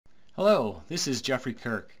Hello, this is Jeffrey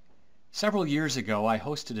Kirk. Several years ago, I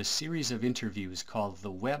hosted a series of interviews called the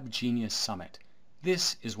Web Genius Summit.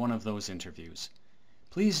 This is one of those interviews.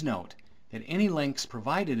 Please note that any links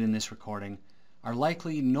provided in this recording are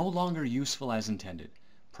likely no longer useful as intended.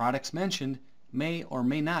 Products mentioned may or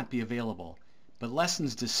may not be available, but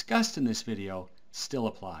lessons discussed in this video still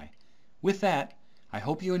apply. With that, I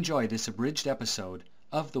hope you enjoy this abridged episode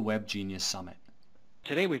of the Web Genius Summit.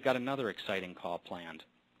 Today we've got another exciting call planned.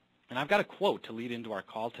 And I've got a quote to lead into our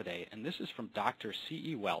call today, and this is from Dr.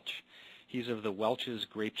 C.E. Welch. He's of the Welch's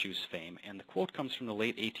grape juice fame, and the quote comes from the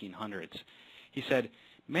late 1800s. He said,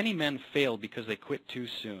 "Many men fail because they quit too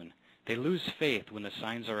soon. They lose faith when the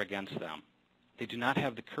signs are against them. They do not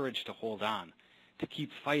have the courage to hold on, to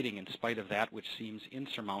keep fighting in spite of that which seems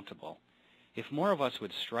insurmountable. If more of us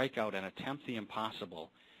would strike out and attempt the impossible,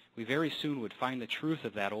 we very soon would find the truth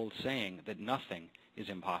of that old saying that nothing is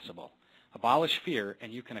impossible. Abolish fear,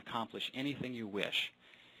 and you can accomplish anything you wish."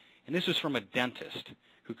 And this was from a dentist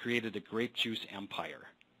who created the grape juice empire.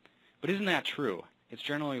 But isn't that true? It's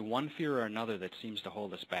generally one fear or another that seems to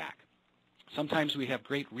hold us back. Sometimes we have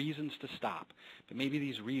great reasons to stop, but maybe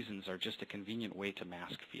these reasons are just a convenient way to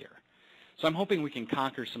mask fear. So I'm hoping we can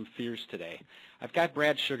conquer some fears today. I've got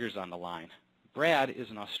Brad Sugars on the line. Brad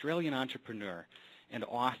is an Australian entrepreneur and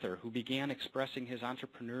author who began expressing his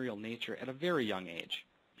entrepreneurial nature at a very young age.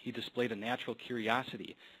 He displayed a natural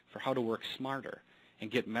curiosity for how to work smarter and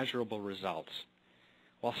get measurable results.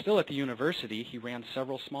 While still at the university, he ran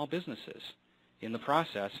several small businesses. In the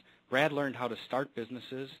process, Brad learned how to start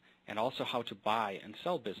businesses and also how to buy and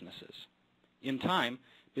sell businesses. In time,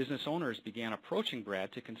 business owners began approaching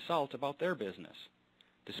Brad to consult about their business.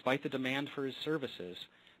 Despite the demand for his services,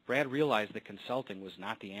 Brad realized that consulting was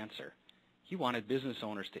not the answer. He wanted business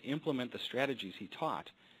owners to implement the strategies he taught,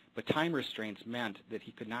 but time restraints meant that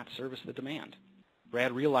he could not service the demand.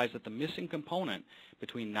 Brad realized that the missing component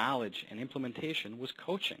between knowledge and implementation was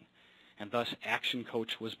coaching, and thus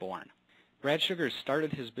ActionCOACH was born. Brad Sugars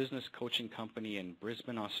started his business coaching company in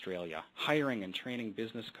Brisbane, Australia, hiring and training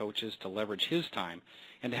business coaches to leverage his time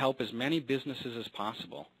and to help as many businesses as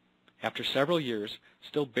possible. After several years,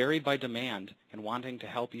 still buried by demand and wanting to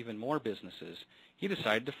help even more businesses, he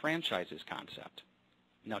decided to franchise his concept.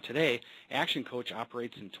 Now today, ActionCOACH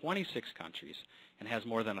operates in 26 countries and has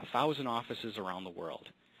more than 1,000 offices around the world.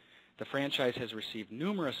 The franchise has received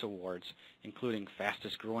numerous awards, including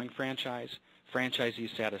Fastest Growing Franchise,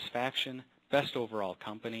 Franchisee Satisfaction, Best Overall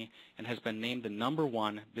Company, and has been named the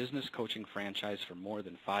 #1 business coaching franchise for more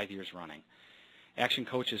than 5 years running.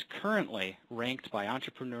 ActionCOACH is currently ranked by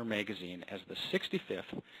Entrepreneur Magazine as the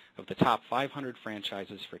 65th of the top 500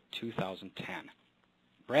 franchises for 2010.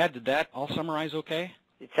 Brad, did that all summarize okay?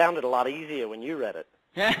 It sounded a lot easier when you read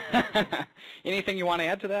it. Anything you want to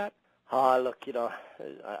add to that? Look,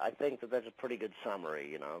 I think that that's a pretty good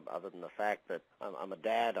summary, other than the fact that I'm a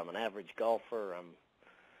dad, I'm an average golfer, I'm a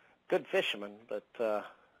good fisherman, but,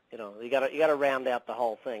 you got to round out the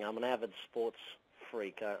whole thing. I'm an avid sports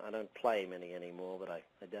freak. I don't play many anymore, but I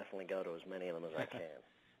definitely go to as many of them as I can.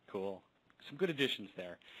 Cool. Some good additions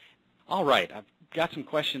there. All right, I've got some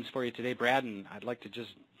questions for you today, Brad, and I'd like to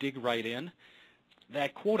just dig right in.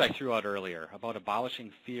 That quote I threw out earlier about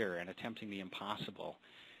abolishing fear and attempting the impossible,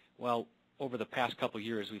 well, over the past couple of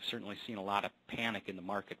years, we've certainly seen a lot of panic in the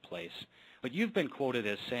marketplace. But you've been quoted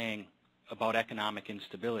as saying about economic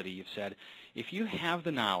instability, you've said, if you have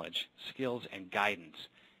the knowledge, skills, and guidance,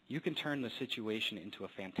 you can turn the situation into a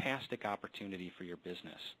fantastic opportunity for your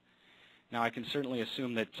business. Now, I can certainly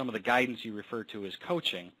assume that some of the guidance you refer to is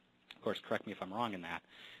coaching. Of course, correct me if I'm wrong in that.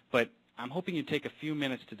 But I'm hoping you take a few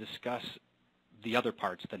minutes to discuss the other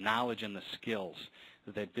parts, the knowledge and the skills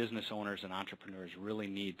that business owners and entrepreneurs really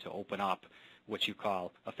need to open up what you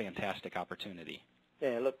call a fantastic opportunity.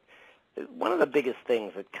 Yeah, look, one of the biggest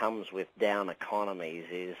things that comes with down economies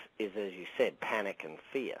is, as you said, panic and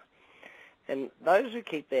fear. And those who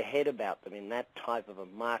keep their head about them in that type of a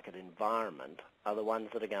market environment are the ones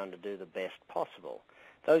that are going to do the best possible.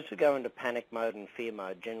 Those who go into panic mode and fear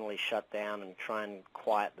mode generally shut down and try and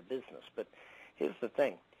quiet the business. But here's the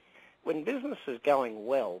thing. When business is going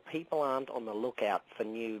well, people aren't on the lookout for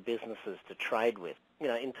new businesses to trade with.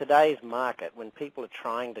 In today's market, when people are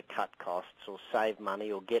trying to cut costs or save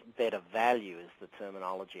money or get better value is the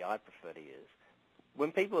terminology I prefer to use.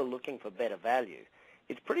 When people are looking for better value,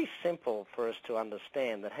 it's pretty simple for us to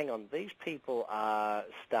understand that, hang on, these people are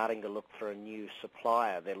starting to look for a new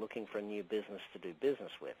supplier. They're looking for a new business to do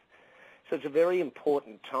business with. So it's a very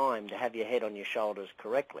important time to have your head on your shoulders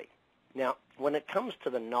correctly. Now, when it comes to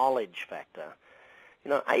the knowledge factor,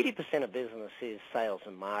 80% of business is sales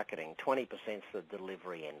and marketing, 20% is the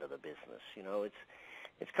delivery end of the business.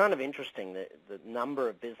 It's kind of interesting that the number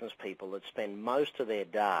of business people that spend most of their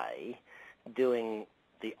day doing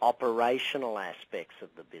the operational aspects of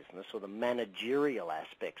the business or the managerial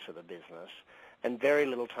aspects of the business and very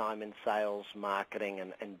little time in sales, marketing,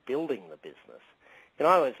 and building the business. And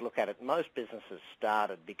I always look at it, most businesses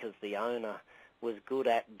started because the owner was good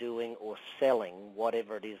at doing or selling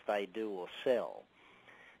whatever it is they do or sell.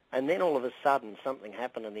 And then all of a sudden something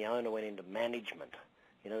happened and the owner went into management.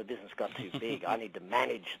 The business got too big. I need to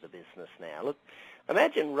manage the business now. Look,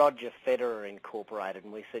 imagine Roger Federer Incorporated,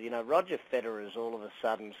 and we said, Roger Federer has all of a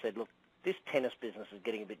sudden said, look, this tennis business is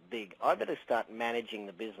getting a bit big. I better start managing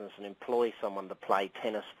the business and employ someone to play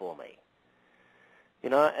tennis for me.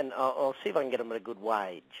 And I'll see if I can get them at a good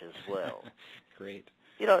wage as well. Great.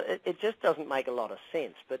 It just doesn't make a lot of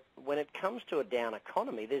sense. But when it comes to a down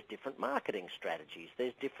economy, there's different marketing strategies.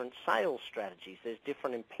 There's different sales strategies. There's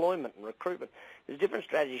different employment and recruitment. There's different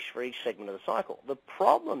strategies for each segment of the cycle. The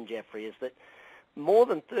problem, Jeffrey, is that more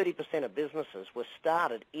than 30% of businesses were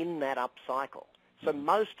started in that up cycle. So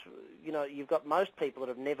you've got most people that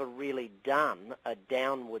have never really done a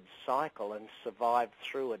downward cycle and survived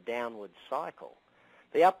through a downward cycle.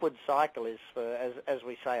 The upward cycle is for, as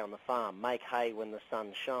we say on the farm, make hay when the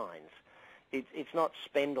sun shines. It's not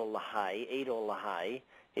spend all the hay, eat all the hay.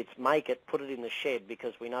 It's make it, put it in the shed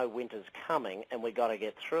because we know winter's coming and we've got to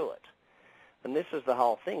get through it. And this is the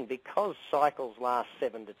whole thing. Because cycles last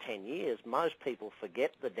 7 to 10 years, most people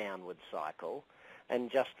forget the downward cycle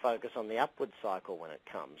and just focus on the upward cycle when it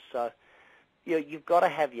comes. So you've got to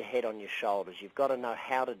have your head on your shoulders. You've got to know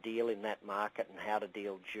how to deal in that market and how to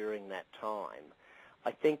deal during that time. I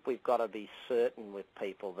think we've got to be certain with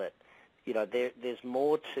people that, there's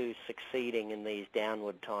more to succeeding in these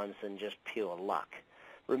downward times than just pure luck.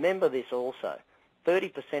 Remember this also.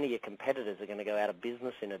 30% of your competitors are going to go out of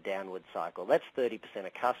business in a downward cycle. That's 30%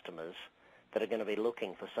 of customers that are going to be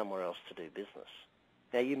looking for somewhere else to do business.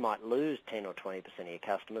 Now, you might lose 10 or 20% of your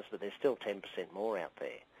customers, but there's still 10% more out there.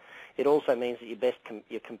 It also means that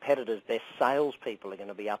your competitors' best salespeople are going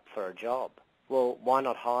to be up for a job. Well, why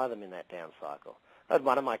not hire them in that down cycle? I had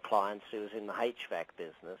one of my clients who was in the HVAC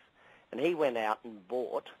business, and he went out and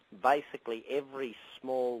bought basically every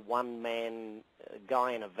small one-man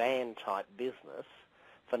guy in a van type business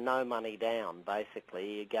for no money down.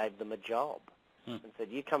 Basically, he gave them a job and said,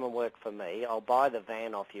 you come and work for me, I'll buy the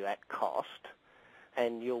van off you at cost,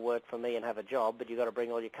 and you'll work for me and have a job, but you've got to bring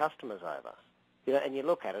all your customers over. And you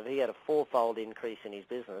look at it, he had a 4-fold increase in his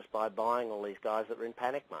business by buying all these guys that were in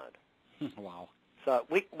panic mode. Wow. So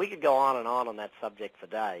we could go on and that subject for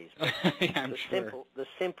days. But Yeah, I'm sure. The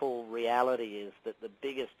simple reality is that the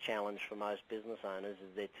biggest challenge for most business owners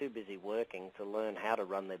is they're too busy working to learn how to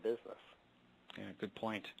run their business. Yeah, good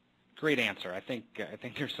point. Great answer. I think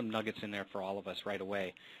there's some nuggets in there for all of us right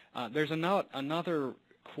away. There's another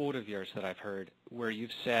quote of yours that I've heard where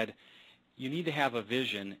you've said you need to have a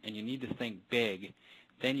vision and you need to think big,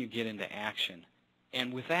 then you get into action.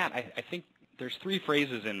 And with that, I think there's 3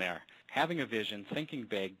 phrases in there. Having a vision, thinking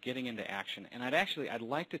big, getting into action. And I'd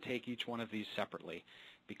like to take each one of these separately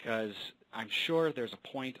because I'm sure there's a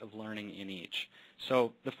point of learning in each.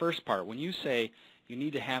 So the first part, when you say you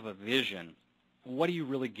need to have a vision, what are you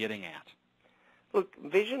really getting at? Look,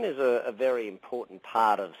 vision is a very important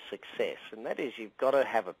part of success, and that is you've got to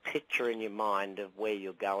have a picture in your mind of where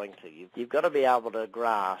you're going to. You've got to be able to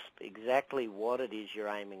grasp exactly what it is you're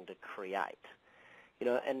aiming to create.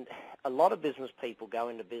 And a lot of business people go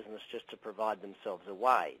into business just to provide themselves a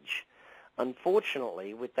wage.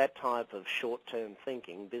 Unfortunately, with that type of short-term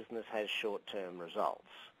thinking, business has short-term results.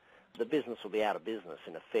 The business will be out of business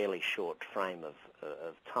in a fairly short frame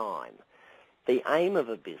of time. The aim of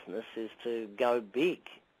a business is to go big,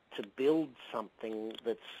 to build something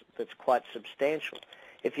that's quite substantial.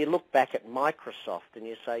 If you look back at Microsoft and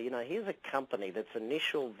you say, here's a company that's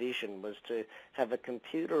initial vision was to have a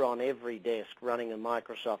computer on every desk running a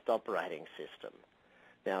Microsoft operating system.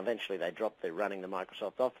 Now, eventually they dropped their running the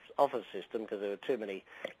Microsoft Office system because there were too many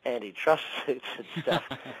antitrust suits and stuff.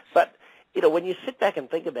 But, when you sit back and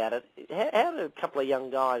think about it, how did a couple of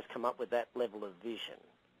young guys come up with that level of vision?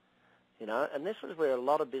 And this is where a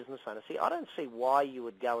lot of business owners see, I don't see why you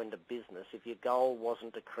would go into business if your goal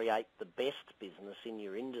wasn't to create the best business in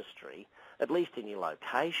your industry, at least in your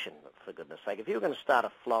location, for goodness sake. If you were going to start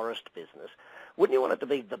a florist business, wouldn't you want it to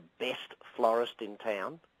be the best florist in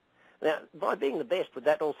town? Now, by being the best, would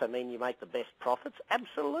that also mean you make the best profits?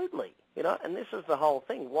 Absolutely. And this is the whole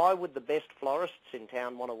thing. Why would the best florists in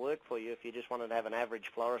town want to work for you if you just wanted to have an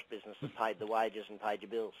average florist business that paid the wages and paid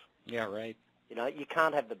your bills? Yeah, right. You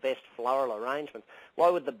can't have the best floral arrangements. Why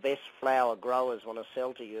would the best flower growers want to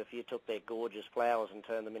sell to you if you took their gorgeous flowers and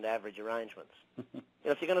turned them into average arrangements?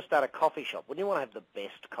 If you're going to start a coffee shop, wouldn't you want to have the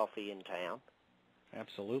best coffee in town?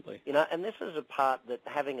 Absolutely. And this is a part that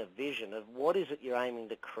having a vision of what is it you're aiming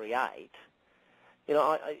to create,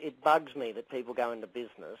 it bugs me that people go into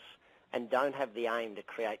business and don't have the aim to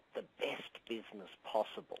create the best business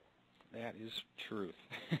possible. That is truth.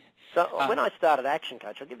 So when I started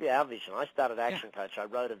ActionCOACH, I'll give you our vision. I started ActionCOACH. I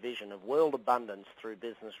wrote a vision of world abundance through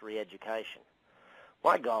business re-education.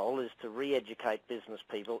 My goal is to re-educate business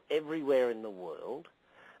people everywhere in the world,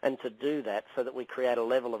 and to do that so that we create a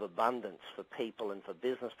level of abundance for people and for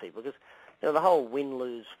business people. Because the whole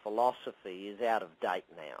win-lose philosophy is out of date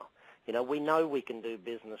now. We know we can do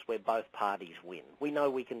business where both parties win. We know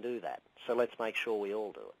we can do that. So let's make sure we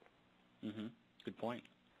all do it. Mm-hmm. Good point.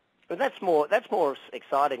 But that's more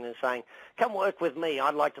exciting than saying, come work with me,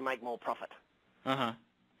 I'd like to make more profit. Uh-huh.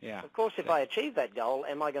 Yeah. Of course, if I achieve that goal,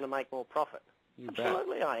 am I going to make more profit? You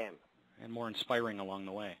Absolutely bet. I am. And more inspiring along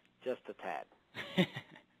the way. Just a tad.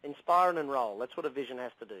 Inspire and enroll. That's what a vision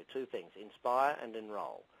has to do. Two things, inspire and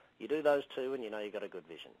enroll. You do those two and you've got a good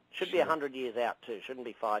vision. Should be 100 years out too. Shouldn't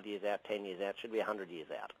be 5 years out, 10 years out. Should be 100 years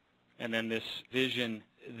out. And then this vision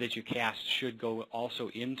that you cast should go also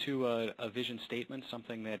into a vision statement,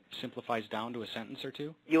 something that simplifies down to a sentence or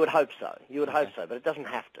two? You would hope so. You would hope so, but it doesn't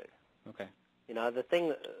have to. Okay. The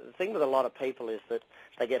thing with a lot of people is that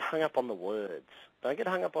they get hung up on the words. Don't get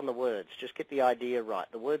hung up on the words. Just get the idea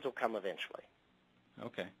right. The words will come eventually.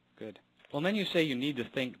 Okay, good. Well, then you say you need to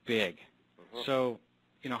think big. Mm-hmm. So,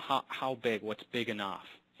 how big? What's big enough?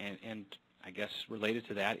 And I guess related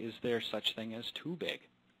to that, is there such thing as too big?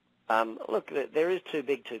 Look, there is too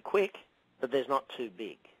big too quick, but there's not too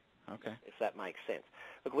big. Okay. If that makes sense.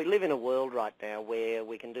 Look, we live in a world right now where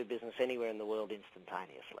we can do business anywhere in the world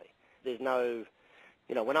instantaneously. There's no,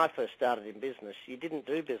 when I first started in business, you didn't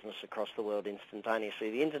do business across the world instantaneously.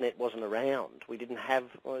 The internet wasn't around. We didn't have,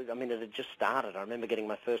 it had just started. I remember getting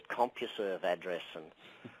my first CompuServe address and,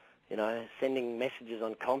 sending messages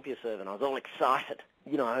on CompuServe, and I was all excited,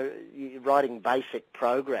 writing basic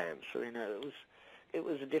programs. It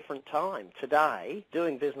was a different time. Today,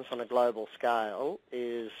 doing business on a global scale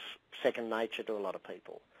is second nature to a lot of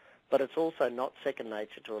people. But it's also not second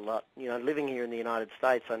nature to a lot. Living here in the United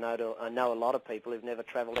States, I know a lot of people who've never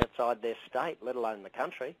travelled outside their state, let alone the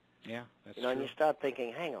country. Yeah, that's true. And you start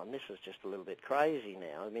thinking, hang on, this is just a little bit crazy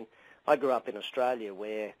now. I grew up in Australia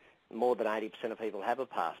where more than 80% of people have a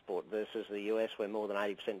passport versus the US where more than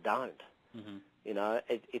 80% don't. Mm-hmm.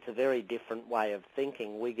 It's a very different way of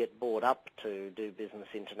thinking. We get brought up to do business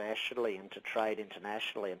internationally and to trade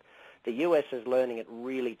internationally. And the US is learning it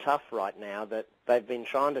really tough right now that they've been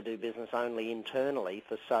trying to do business only internally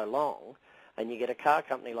for so long. And you get a car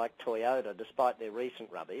company like Toyota, despite their recent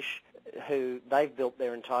rubbish, who they've built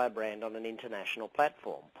their entire brand on an international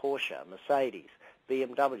platform. Porsche, Mercedes,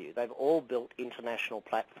 BMW, they've all built international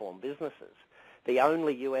platform businesses. The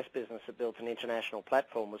only US business that built an international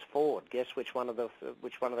platform was Ford. Guess which one of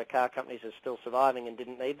the car companies is still surviving and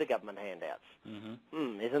didn't need the government handouts?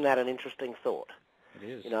 Mm-hmm. Isn't that an interesting thought? It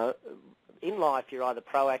is. In life you're either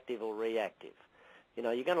proactive or reactive.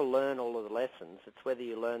 You're going to learn all of the lessons. It's whether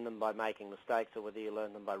you learn them by making mistakes or whether you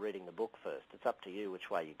learn them by reading the book first. It's up to you which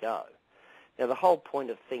way you go. Now the whole point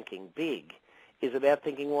of thinking big is about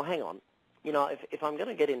thinking, well, hang on. If I'm going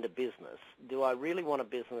to get into business, do I really want a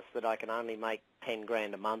business that I can only make 10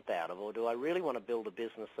 grand a month out of, or do I really want to build a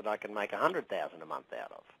business that I can make 100,000 a month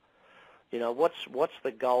out of? What's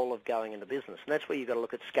the goal of going into business? And that's where you've got to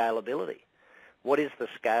look at scalability. What is the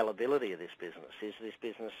scalability of this business? Is this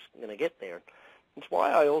business going to get there? It's why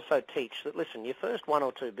I also teach that, listen, your first one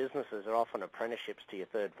or two businesses are often apprenticeships to your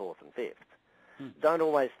third, fourth, and fifth. Don't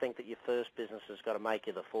always think that your first business has got to make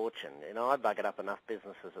you the fortune. I buggered up enough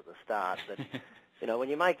businesses at the start that, when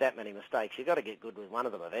you make that many mistakes, you've got to get good with one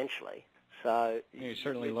of them eventually. So you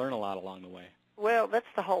certainly learn a lot along the way. Well, that's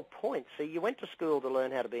the whole point. See, you went to school to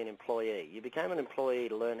learn how to be an employee. You became an employee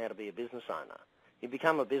to learn how to be a business owner. You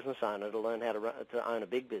become a business owner to learn how to own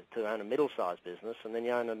a middle-sized business, and then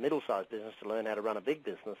you own a middle-sized business to learn how to run a big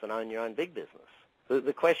business and own your own big business.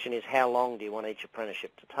 The question is, how long do you want each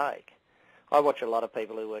apprenticeship to take? I watch a lot of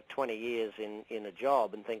people who work 20 years in a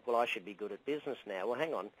job and think, well, I should be good at business now. Well,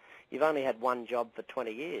 hang on. You've only had one job for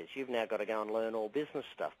 20 years. You've now got to go and learn all business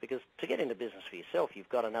stuff, because to get into business for yourself, you've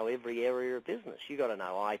got to know every area of business. You've got to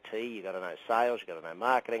know IT, you've got to know sales, you've got to know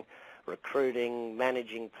marketing, recruiting,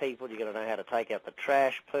 managing people. You've got to know how to take out the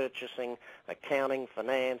trash, purchasing, accounting,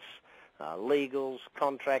 finance, legals,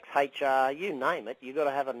 contracts, HR, you name it. You've got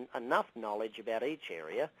to have enough knowledge about each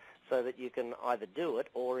area so that you can either do it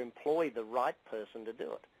or employ the right person to do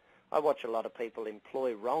it. I watch a lot of people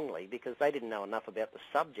employ wrongly because they didn't know enough about the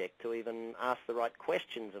subject to even ask the right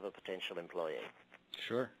questions of a potential employee.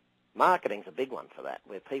 Sure. Marketing's a big one for that,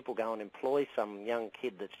 where people go and employ some young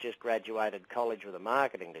kid that's just graduated college with a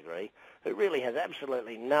marketing degree who really has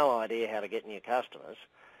absolutely no idea how to get new customers,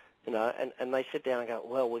 and they sit down and go,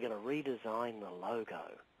 well, we're going to redesign the logo.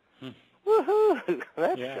 Woohoo!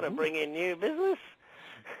 That's going to bring in new business.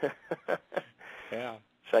 Yeah.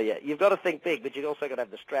 So, yeah, you've got to think big, but you've also got to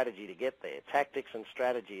have the strategy to get there. Tactics and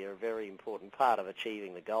strategy are a very important part of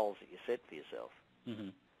achieving the goals that you set for yourself. Mm-hmm.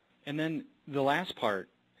 And then the last part,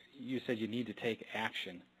 you said you need to take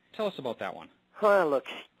action. Tell us about that one. Well, look,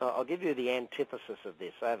 I'll give you the antithesis of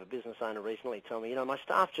this. I have a business owner recently tell me, my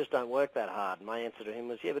staff just don't work that hard. And my answer to him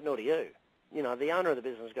was, yeah, but nor do you. The owner of the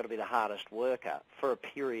business has got to be the hardest worker for a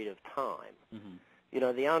period of time.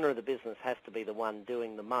 Mm-hmm. The owner of the business has to be the one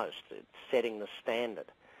doing the most, setting the standard.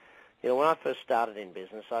 When I first started in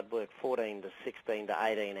business, I'd work 14 to 16 to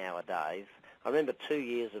 18-hour days. I remember 2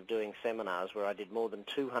 years of doing seminars where I did more than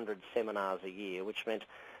 200 seminars a year, which meant,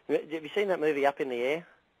 have you seen that movie Up in the Air?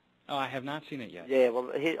 Oh, I have not seen it yet. Yeah,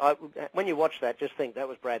 well, when you watch that, just think that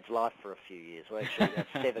was Brad's life for a few years. Well, actually,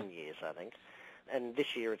 that's 7 years, I think. And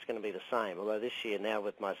this year it's going to be the same, although this year now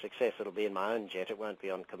with my success it'll be in my own jet. It won't be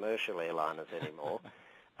on commercial airliners anymore.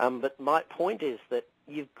 But my point is that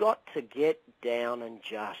you've got to get down and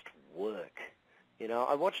just work.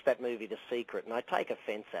 I watched that movie The Secret, and I take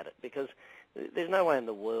offense at it because there's no way in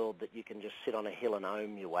the world that you can just sit on a hill and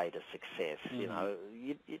own your way to success.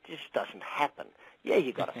 Mm-hmm. It just doesn't happen. Yeah,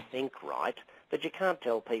 you've got to think right, but you can't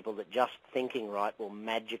tell people that just thinking right will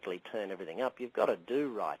magically turn everything up. You've got to do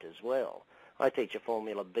right as well. I teach a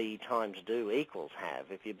formula, B times do equals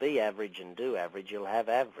have. If you be average and do average, you'll have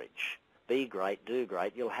average. Be great, do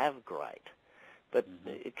great, you'll have great. But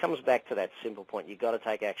it comes back to that simple point. You've got to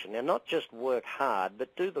take action. Now, not just work hard,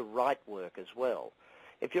 but do the right work as well.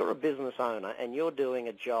 If you're a business owner and you're doing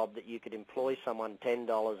a job that you could employ someone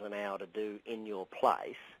 $10 an hour to do in your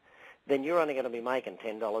place, then you're only going to be making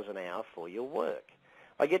 $10 an hour for your work.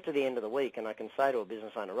 I get to the end of the week and I can say to a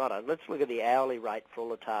business owner, right, let's look at the hourly rate for all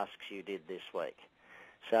the tasks you did this week.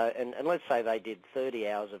 So, and let's say they did 30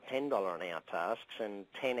 hours of $10 an hour tasks and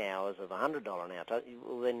 10 hours of $100 an hour tasks,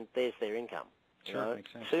 well, then there's their income. Sure,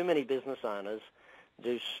 makes sense. Too many business owners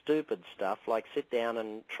do stupid stuff like sit down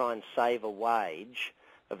and try and save a wage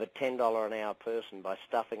of a $10 an hour person by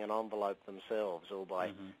stuffing an envelope themselves or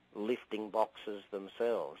by lifting boxes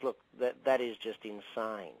themselves. Look, that is just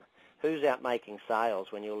insane. Who's out making sales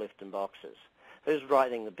when you're lifting boxes? Who's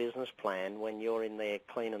writing the business plan when you're in there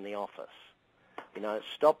cleaning the office?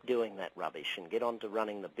 Stop doing that rubbish and get on to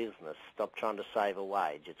running the business. Stop trying to save a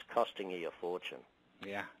wage. It's costing you your fortune.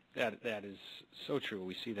 Yeah, that is so true.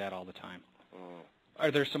 We see that all the time. Are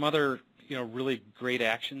there some other, really great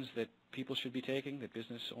actions that people should be taking, that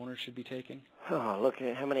business owners should be taking? Oh, look,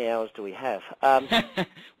 how many hours do we have?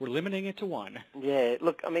 We're limiting it to one. Yeah,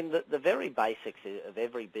 look, I mean, the very basics of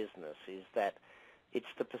every business is that it's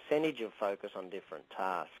the percentage of focus on different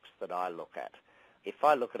tasks that I look at. If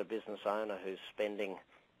I look at a business owner who's spending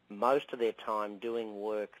most of their time doing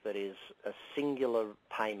work that is a singular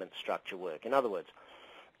payment structure work, in other words,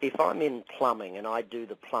 if I'm in plumbing and I do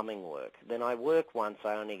the plumbing work, then I work once,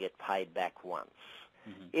 I only get paid back once.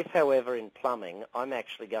 If, however, in plumbing, I'm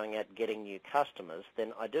actually going out getting new customers,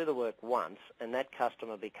 then I do the work once, and that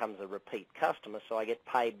customer becomes a repeat customer, so I get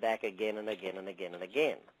paid back again and again and again and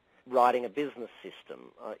again. Writing a business system,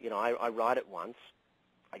 I write it once,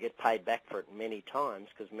 I get paid back for it many times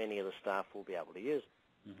because many of the staff will be able to use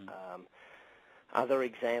it. Other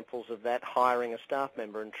examples of that, hiring a staff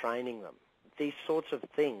member and training them. These sorts of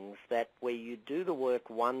things that where you do the work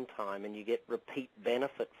one time and you get repeat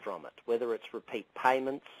benefit from it, whether it's repeat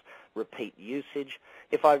payments, repeat usage.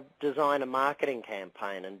 If I design a marketing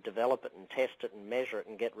campaign and develop it and test it and measure it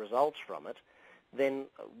and get results from it, then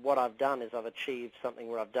what I've done is I've achieved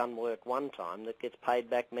something where I've done work one time that gets paid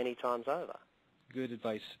back many times over. Good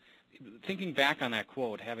advice. Thinking back on that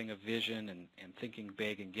quote, having a vision and thinking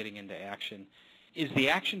big and getting into action, is the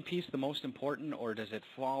action piece the most important, or does it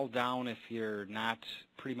fall down if you're not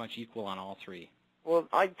pretty much equal on all three? Well,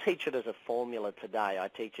 I teach it as a formula today. I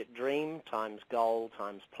teach it dream times goal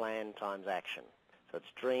times plan times action. So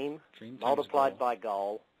it's dream multiplied by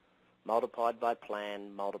goal, multiplied by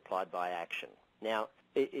plan, multiplied by action. Now,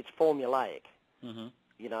 it's formulaic.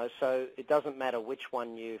 So it doesn't matter which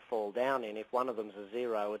one you fall down in. If one of them's a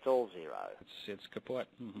 0, it's all 0. It's kaput.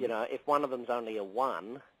 If one of them's only a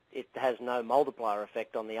 1, it has no multiplier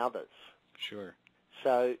effect on the others. Sure.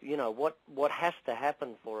 So, what has to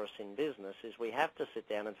happen for us in business is we have to sit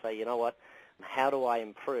down and say, how do I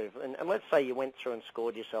improve? And let's say you went through and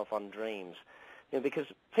scored yourself on dreams. because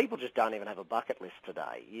people just don't even have a bucket list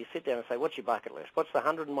today. You sit down and say, what's your bucket list? What's the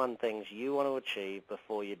 101 things you want to achieve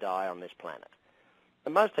before you die on this planet?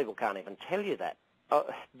 And most people can't even tell you that.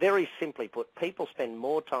 Very simply put, people spend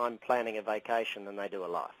more time planning a vacation than they do a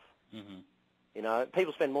life. Mm-hmm.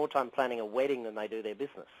 People spend more time planning a wedding than they do their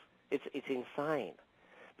business. It's insane.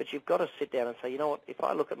 But you've got to sit down and say, you know what, if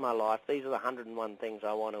I look at my life, these are the 101 things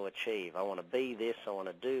I want to achieve. I want to be this, I want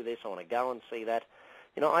to do this, I want to go and see that.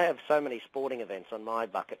 I have so many sporting events on my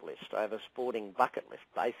bucket list. I have a sporting bucket list,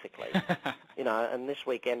 basically. And this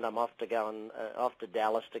weekend I'm off to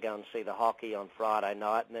Dallas to go and see the hockey on Friday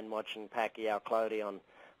night, and then watching Pacquiao-Cloty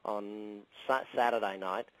on Saturday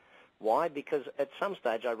night. Why? Because at some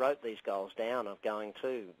stage I wrote these goals down of going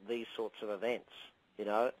to these sorts of events,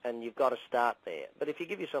 and you've got to start there. But if you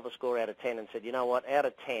give yourself a score out of 10 and said, you know what, out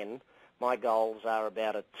of 10, my goals are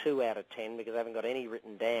about a 2 out of 10 because I haven't got any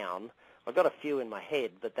written down. I've got a few in my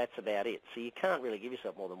head, but that's about it. So you can't really give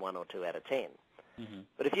yourself more than 1 or 2 out of 10. Mm-hmm.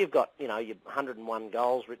 But if you've got, your 101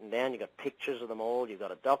 goals written down, you've got pictures of them all, you've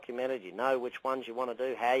got it documented, you know which ones you want to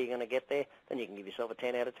do, how you're going to get there, then you can give yourself a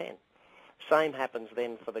 10 out of 10. Same happens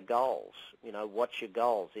then for the goals. What's your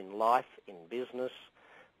goals in life, in business?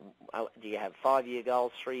 Do you have 5-year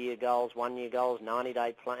goals, 3-year goals, 1-year goals,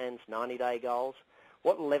 90-day plans, 90-day goals?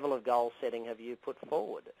 What level of goal setting have you put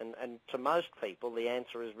forward? And to most people, the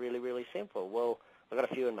answer is really, really simple. Well, I've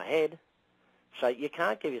got a few in my head. So you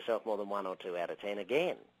can't give yourself more than 1 or 2 out of 10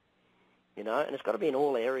 again. And it's got to be in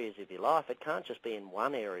all areas of your life. It can't just be in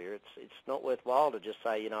one area. It's not worthwhile to just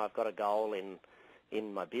say, I've got a goal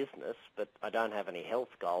in my business, but I don't have any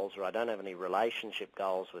health goals or I don't have any relationship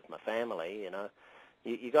goals with my family,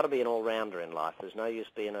 You've got to be an all-rounder in life. There's no use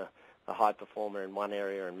being a high performer in one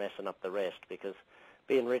area and messing up the rest, because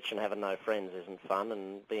being rich and having no friends isn't fun,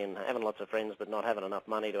 and having lots of friends but not having enough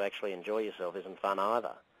money to actually enjoy yourself isn't fun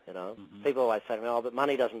either, Mm-hmm. People always say to me, oh, but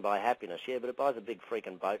money doesn't buy happiness. Yeah, but it buys a big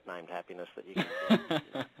freaking boat named happiness that you can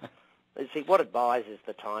do. See, what it buys is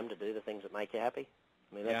the time to do the things that make you happy.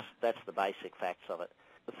 I mean, that's the basic facts of it.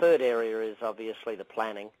 The third area is obviously the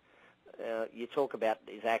planning. You talk about,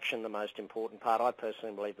 is action the most important part? I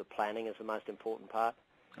personally believe the planning is the most important part.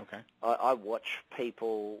 Okay. I watch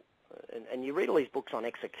people, and you read all these books on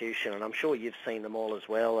execution, and I'm sure you've seen them all as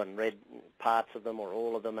well and read parts of them or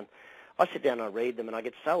all of them, and I sit down and I read them and I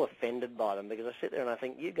get so offended by them because I sit there and I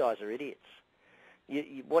think, you guys are idiots.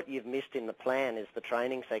 What you've missed in the plan is the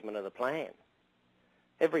training segment of the plan.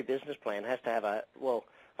 Every business plan has to have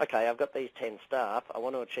okay, I've got these 10 staff, I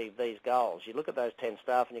want to achieve these goals. You look at those 10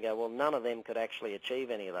 staff and you go, well, none of them could actually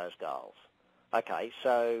achieve any of those goals. Okay,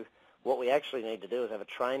 so what we actually need to do is have a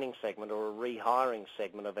training segment or a rehiring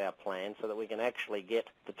segment of our plan so that we can actually get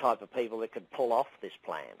the type of people that could pull off this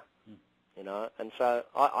plan. And so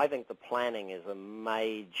I think the planning is a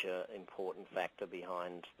major important factor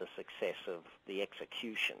behind the success of the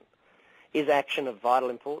execution. Is action of vital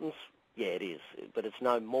importance? Yeah, it is, but it's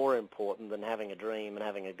no more important than having a dream and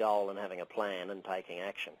having a goal and having a plan and taking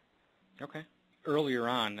action. Okay. Earlier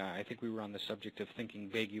on, I think we were on the subject of thinking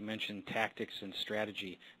big. You mentioned tactics and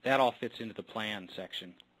strategy. That all fits into the plan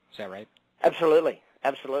section. Is that right? Absolutely.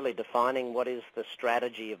 Absolutely. Defining what is the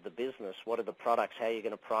strategy of the business, what are the products, how are you going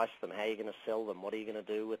to price them, how are you going to sell them, what are you going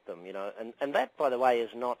to do with them, And that, by the way, is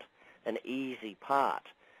not an easy part.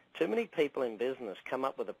 Too many people in business come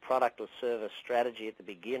up with a product or service strategy at the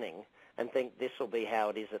beginning and think this will be how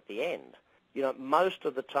it is at the end. Most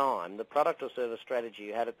of the time, the product or service strategy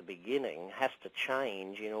you had at the beginning has to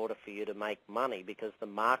change in order for you to make money because the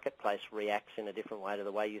marketplace reacts in a different way to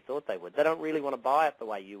the way you thought they would. They don't really want to buy it the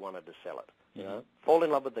way you wanted to sell it. Fall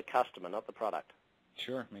in love with the customer, not the product.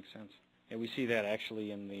 Sure, makes sense. Yeah, we see that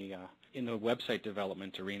actually in the website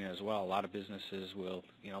development arena as well. A lot of businesses will,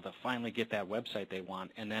 they'll finally get that website they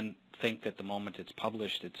want and then think that the moment it's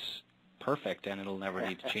published, it's perfect and it'll never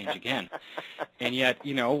need to change again. And yet,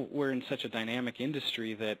 we're in such a dynamic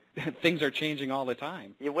industry that things are changing all the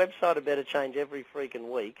time. Your website had better change every freaking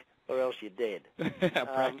week or else you're dead.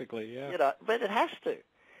 Practically, yeah. But it has to.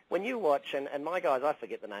 When you watch, and my guys, I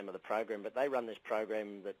forget the name of the program, but they run this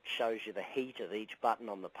program that shows you the heat of each button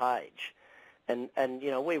on the page. And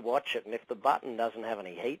we watch it, and if the button doesn't have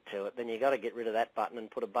any heat to it, then you've got to get rid of that button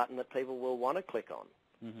and put a button that people will want to click on.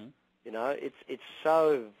 Mm-hmm. It's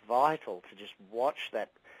so vital to just watch that.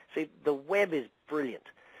 See, the web is brilliant.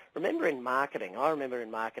 I remember in marketing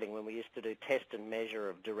when we used to do test and measure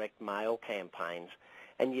of direct mail campaigns,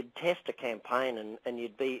 and you'd test a campaign and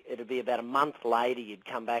it'd be about a month later you'd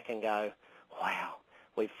come back and go, wow,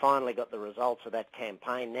 we've finally got the results of that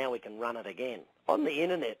campaign, now we can run it again. On the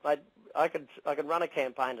internet, I could run a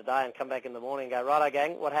campaign today and come back in the morning and go, righto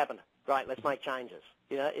gang, what happened? Right, let's make changes.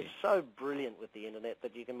 You know, it's so brilliant with the internet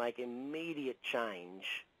that you can make immediate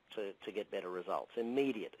change to get better results.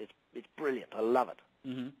 Immediate. It's brilliant. I love it.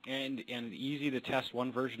 Mm-hmm. And easy to test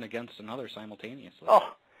one version against another simultaneously.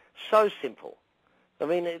 Oh, so simple. I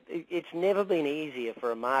mean, it's never been easier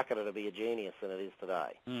for a marketer to be a genius than it is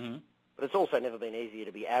today. Mm-hmm. But it's also never been easier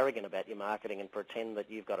to be arrogant about your marketing and pretend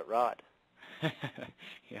that you've got it right.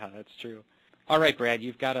 Yeah, that's true. All right, Brad,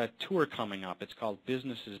 you've got a tour coming up. It's called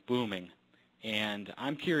Business is Booming, and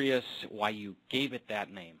I'm curious why you gave it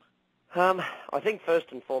that name. I think first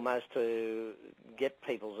and foremost to get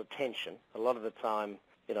people's attention. A lot of the time,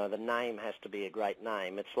 you know, the name has to be a great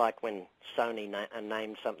name. It's like when Sony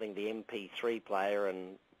named something the MP3 player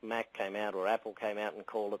and Mac came out or Apple came out and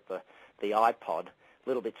called it the iPod. A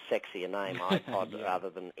little bit sexier name, iPod, Yeah. rather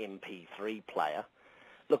than MP3 player.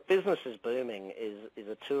 Look, Business is Booming is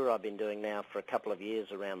a tour I've been doing now for a couple of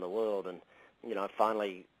years around the world, and, you know, I've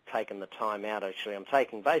finally taken the time out. Actually, I'm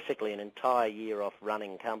taking basically an entire year off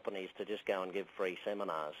running companies to just go and give free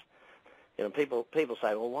seminars. You know, people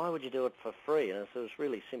say, well, why would you do it for free? And it's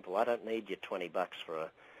really simple. I don't need your $20 for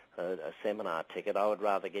a seminar ticket. I would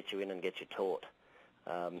rather get you in and get you taught.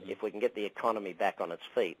 If we can get the economy back on its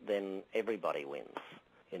feet, then everybody wins,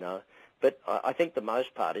 you know. But I think the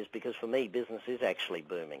most part is because for me, business is actually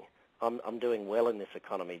booming. I'm doing well in this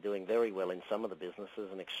economy, doing very well in some of the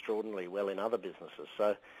businesses and extraordinarily well in other businesses.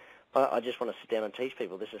 So I just want to sit down and teach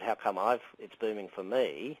people this is how come it's booming for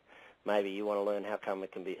me. Maybe you want to learn how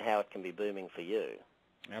it can be booming for you.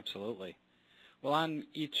 Absolutely. Well, on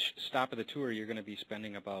each stop of the tour, you're going to be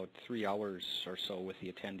spending about 3 hours or so with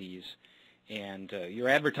the attendees, and you're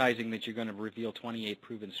advertising that you're going to reveal 28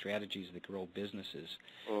 proven strategies that grow businesses.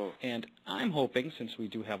 And I'm hoping, since we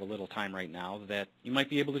do have a little time right now, that you might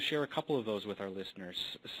be able to share a couple of those with our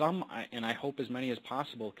listeners. Some, and I hope as many as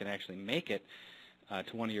possible, can actually make it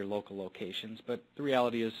to one of your local locations. But the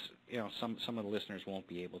reality is, you know, some of the listeners won't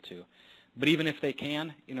be able to. But even if they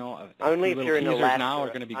can, you know, only if you're in Alaska now are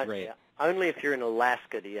going to be great. Only if you're in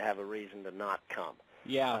Alaska do you have a reason to not come.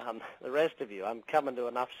 Yeah. The rest of you, I'm coming to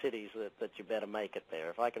enough cities that you better make it there.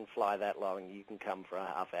 If I can fly that long, you can come for a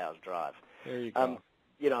half-hour's drive. There you go.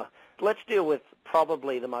 You know, let's deal with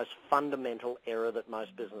probably the most fundamental error that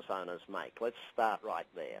most business owners make. Let's start right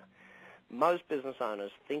there. Most business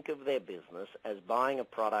owners think of their business as buying a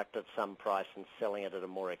product at some price and selling it at a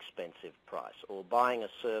more expensive price, or buying a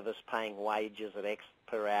service, paying wages at X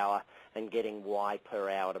per hour and getting Y per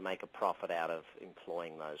hour to make a profit out of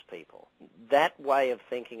employing those people. That way of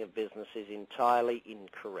thinking of business is entirely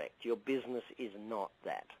incorrect. Your business is not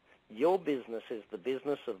that. Your business is the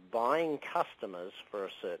business of buying customers for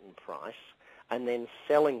a certain price and then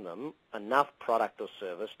selling them enough product or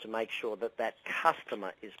service to make sure that that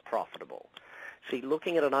customer is profitable. See,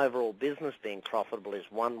 looking at an overall business being profitable is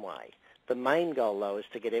one way. The main goal, though, is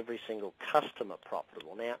to get every single customer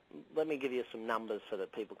profitable. Now, let me give you some numbers so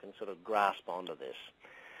that people can sort of grasp onto this.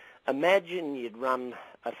 Imagine you'd run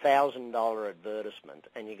a $1,000 advertisement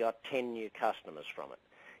and you got 10 new customers from it.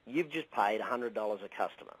 You've just paid $100 a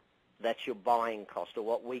customer. That's your buying cost, or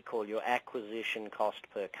what we call your acquisition cost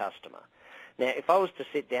per customer. Now, if I was to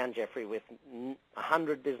sit down, Jeffrey, with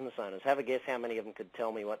 100 business owners, have a guess how many of them could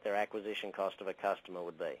tell me what their acquisition cost of a customer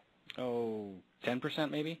would be? Oh, 10%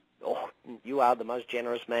 maybe? Oh, you are the most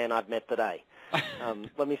generous man I've met today.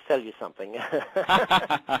 Let me tell you something.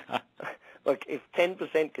 Look, if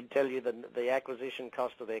 10% could tell you the acquisition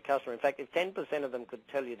cost of their customer, in fact, if 10% of them could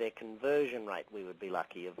tell you their conversion rate, we would be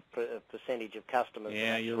lucky, of percentage of customers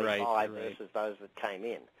that actually buy versus those that came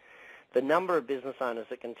in. The number of business owners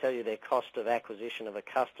that can tell you their cost of acquisition of a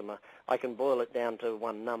customer, I can boil it down to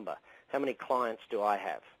one number. How many clients do I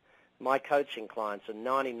have? My coaching clients are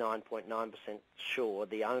 99.9% sure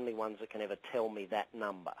the only ones that can ever tell me that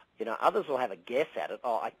number. You know, others will have a guess at it.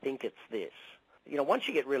 Oh, I think it's this. You know, once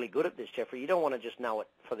you get really good at this, Jeffrey, you don't want to just know it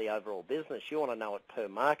for the overall business. You want to know it per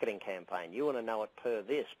marketing campaign. You want to know it per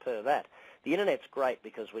this, per that. The Internet's great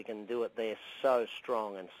because we can do it there so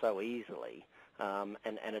strong and so easily, and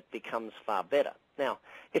it becomes far better. Now,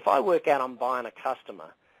 if I work out I'm buying a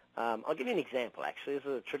customer, I'll give you an example, actually. This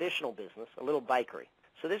is a traditional business, a little bakery.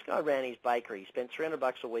 So this guy ran his bakery. He spent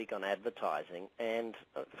 $300 a week on advertising. And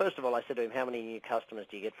first of all, I said to him, how many new customers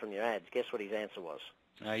do you get from your ads? Guess what his answer was?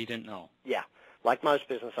 He didn't know. Yeah. Like most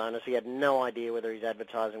business owners, he had no idea whether his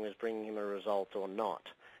advertising was bringing him a result or not.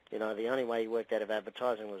 You know, the only way he worked out if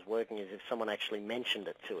advertising was working is if someone actually mentioned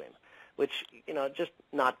it to him, which, you know, just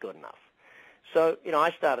not good enough. So, you know,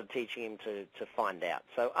 I started teaching him to find out.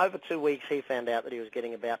 So over 2 weeks, he found out that he was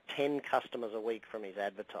getting about 10 customers a week from his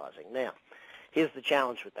advertising. Now, Here's the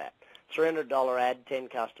challenge with that. $300 ad, 10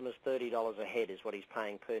 customers, $30 a head is what he's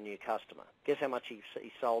paying per new customer. Guess how much he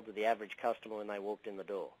sold to the average customer when they walked in the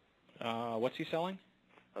door? What's he selling?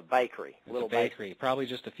 A bakery. It's a bakery. Probably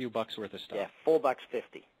just a few bucks worth of stuff. Yeah,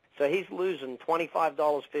 $4.50. So he's losing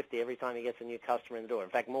 $25.50 every time he gets a new customer in the door. In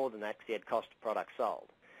fact, more than that because he had cost of product sold.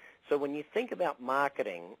 So when you think about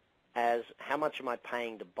marketing as how much am I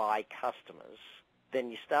paying to buy customers,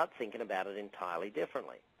 then you start thinking about it entirely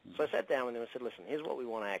differently. So I sat down with him and said, listen, here's what we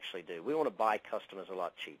want to actually do. We want to buy customers a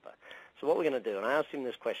lot cheaper. So what we're going to do, and I asked him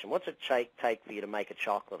this question, what's it take for you to make a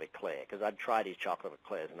chocolate eclair? Because I'd tried his chocolate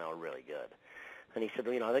eclairs and they were really good. And he said,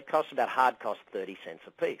 well, you know, hard cost 30 cents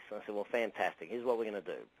a piece. And I said, well, fantastic. Here's what we're going to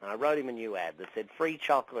do. And I wrote him a new ad that said, free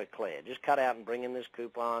chocolate eclair. Just cut out and bring in this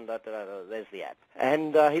coupon. There's the ad.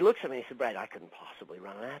 And he looks at me and he said, Brad, I couldn't possibly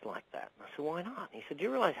run an ad like that. And I said, why not? And he said, do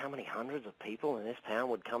you realize how many hundreds of people in this town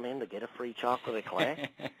would come in to get a free chocolate eclair?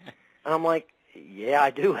 And I'm like, yeah, I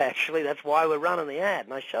do, actually. That's why we're running the ad.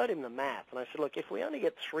 And I showed him the math. And I said, look, if we only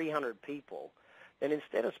get 300 people, then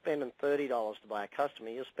instead of spending $30 to buy a customer,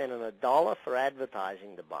 you're spending $1 for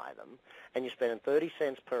advertising to buy them, and you're spending 30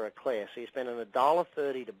 cents per eclair. So you're spending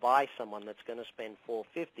 $1.30 to buy someone that's going to spend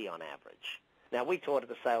 $4.50 on average. Now, we taught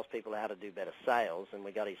the salespeople how to do better sales, and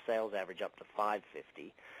we got his sales average up to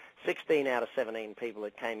 $5.50. 16 out of 17 people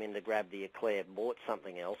that came in to grab the eclair bought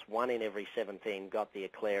something else. 1 in every 17 got the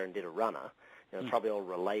eclair and did a runner. You know, probably all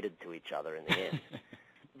related to each other in the end.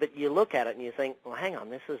 But you look at it and you think, well, hang on,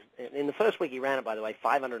 this is... In the first week he ran it, by the way,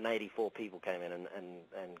 584 people came in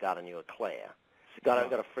and got a new eclair.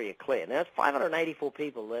 Got a free eclair. Now, that's 584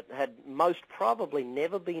 people that had most probably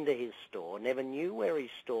never been to his store, never knew where his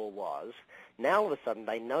store was. Now, all of a sudden,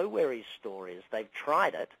 they know where his store is. They've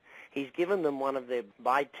tried it. He's given them one of their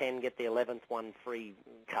buy 10, get the 11th one free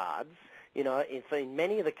cards. You know, in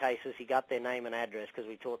many of the cases, he got their name and address because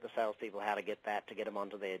we taught the salespeople how to get that to get them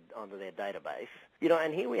onto their database. You know,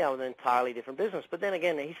 and here we are with an entirely different business. But then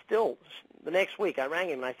again, he's still, the next week I rang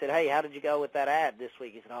him and I said, hey, how did you go with that ad this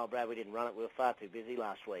week? He said, oh, Brad, we didn't run it. We were far too busy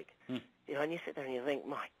last week. You know, and you sit there and you think,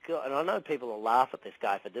 my God, and I know people will laugh at this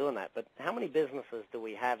guy for doing that, but how many businesses do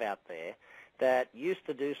we have out there that used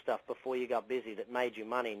to do stuff before you got busy that made you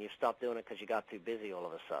money and you stopped doing it because you got too busy all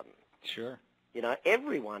of a sudden? Sure. You know,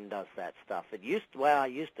 everyone does that stuff. It used to, well, I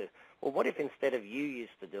used to. Well, what if instead of you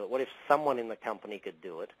used to do it, what if someone in the company could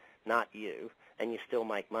do it, not you, and you still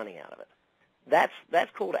make money out of it?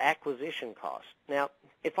 That's called acquisition cost. Now,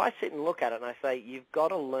 if I sit and look at it and I say, you've got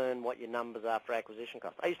to learn what your numbers are for acquisition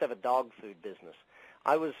cost. I used to have a dog food business.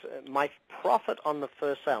 My profit on the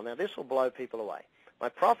first sale, now this will blow people away. My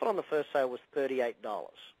profit on the first sale was $38.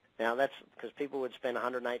 Now, that's because people would spend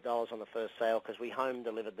 $108 on the first sale because we home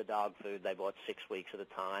delivered the dog food. They bought 6 weeks at a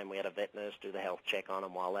time. We had a vet nurse do the health check on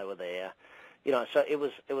them while they were there. You know, so it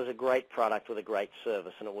was a great product with a great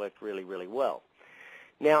service, and it worked really, really well.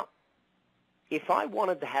 Now, if I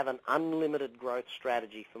wanted to have an unlimited growth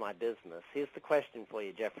strategy for my business, here's the question for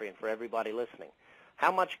you, Jeffrey, and for everybody listening.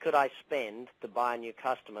 How much could I spend to buy a new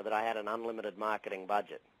customer that I had an unlimited marketing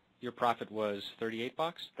budget? Your profit was $38?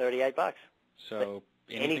 $38. So...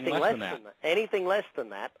 Anything less than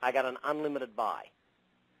that, I got an unlimited buy.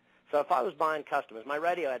 So if I was buying customers, my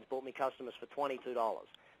radio ads bought me customers for $22.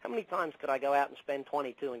 How many times could I go out and spend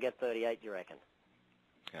 22 and get 38, you reckon?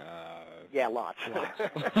 Yeah, lots.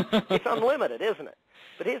 It's unlimited, isn't it?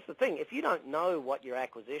 But here's the thing. If you don't know what your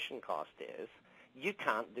acquisition cost is, you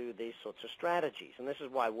can't do these sorts of strategies. And this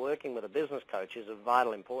is why working with a business coach is of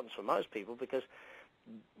vital importance for most people, because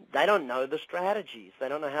they don't know the strategies. They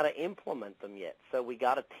don't know how to implement them yet. So we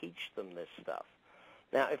got to teach them this stuff.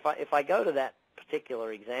 Now, if I go to that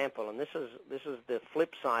particular example, and this is the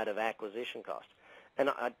flip side of acquisition cost, and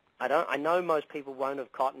I know most people won't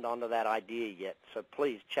have cottoned onto that idea yet. So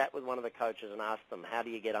please chat with one of the coaches and ask them, how do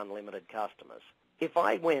you get unlimited customers? If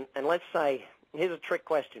I went and let's say, here's a trick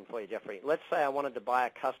question for you, Jeffrey. Let's say I wanted to buy a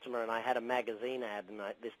customer and I had a magazine ad, and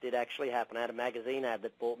this did actually happen. I had a magazine ad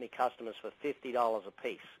that bought me customers for $50 a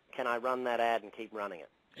piece. Can I run that ad and keep running it?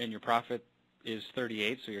 And your profit is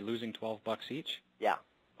 $38, so you're losing $12 each? Yeah,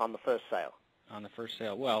 on the first sale. On the first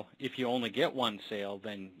sale. Well, if you only get one sale,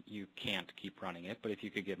 then you can't keep running it. But if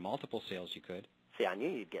you could get multiple sales, you could. See, I knew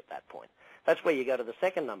you'd get that point. That's where you go to the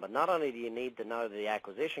second number. Not only do you need to know the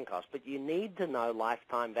acquisition cost, but you need to know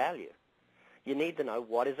lifetime value. You need to know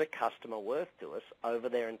what is a customer worth to us over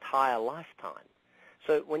their entire lifetime.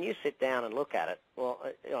 So when you sit down and look at it, well,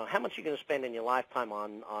 you know, how much are you going to spend in your lifetime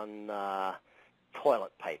on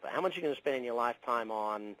toilet paper? How much are you going to spend in your lifetime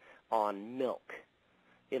on milk?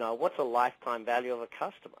 You know, what's a lifetime value of a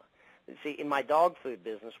customer? See, in my dog food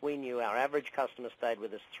business, we knew our average customer stayed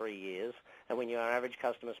with us 3 years. and when your average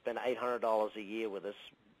customer spend $800 a year with us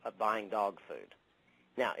buying dog food.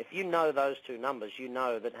 Now, if you know those two numbers, you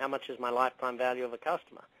know that how much is my lifetime value of a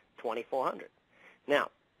customer? $2,400. Now,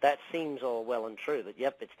 that seems all well and true that,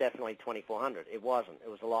 yep, it's definitely $2,400. It wasn't. It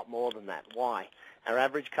was a lot more than that. Why? Our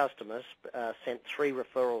average customers sent 3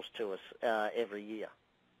 referrals to us every year.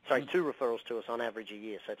 Sorry, 2 referrals to us on average a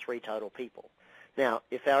year, so 3 total people. Now,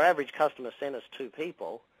 if our average customer sent us 2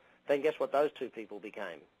 people, then guess what those 2 people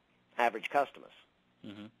became? Average customers.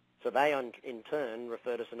 Mm-hmm. So they, in turn,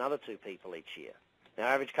 referred us another 2 people each year. Now,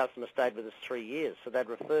 our average customer stayed with us 3 years, so they'd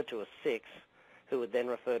refer to us 6, who would then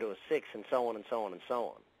refer to us 6, and so on and so on and so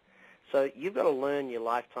on. So you've got to learn your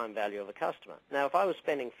lifetime value of a customer. Now, if I was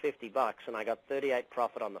spending $50 and I got 38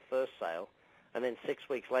 profit on the first sale, and then 6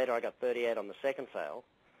 weeks later I got 38 on the second sale,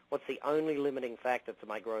 what's the only limiting factor to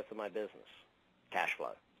my growth of my business? Cash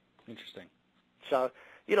flow. Interesting. So,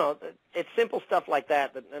 you know, it's simple stuff like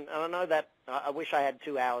that. And I know that I wish I had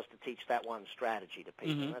 2 hours to teach that one strategy to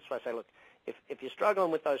people. Mm-hmm. That's why I say, look, if you're struggling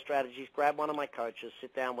with those strategies, grab one of my coaches,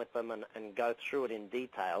 sit down with them, and go through it in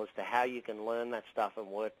detail as to how you can learn that stuff and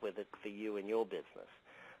work with it for you and your business.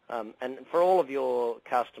 And for all of your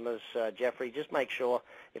customers, Jeffrey, just make sure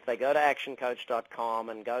if they go to ActionCOACH.com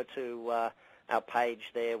and go to our page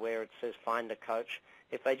there where it says Find a Coach,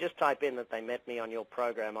 if they just type in that they met me on your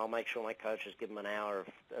program, I'll make sure my coaches give them an hour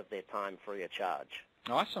of their time free of charge.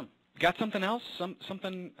 Awesome. Got something else?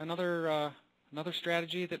 Another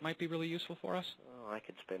strategy that might be really useful for us? Oh, I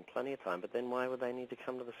could spend plenty of time, but then why would they need to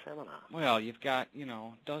come to the seminar? Well, you've got,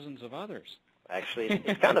 dozens of others. Actually,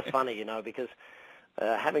 it's kind of funny, because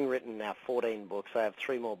having written now 14 books, I have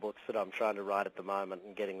 3 more books that I'm trying to write at the moment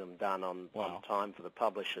and getting them done on time for the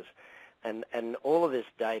publishers. And all of this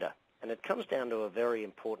data, and it comes down to a very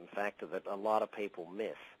important factor that a lot of people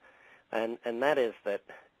miss, and that is that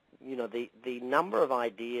the number of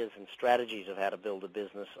ideas and strategies of how to build a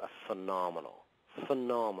business are phenomenal.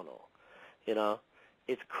 Phenomenal.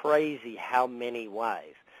 It's crazy how many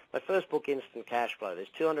ways. My first book, Instant Cash Flow, there's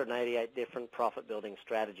 288 different profit-building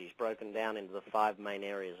strategies broken down into the 5 main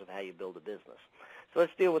areas of how you build a business. So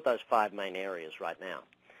let's deal with those 5 main areas right now.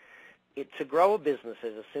 To grow a business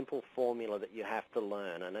is a simple formula that you have to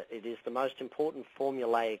learn, and it is the most important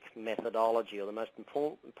formulaic methodology or the most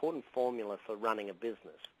important formula for running a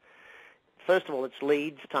business. First of all, it's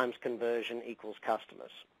leads times conversion equals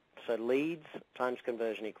customers. So leads times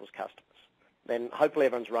conversion equals customers. Then hopefully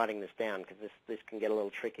everyone's writing this down because this can get a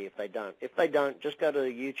little tricky if they don't. If they don't, just go to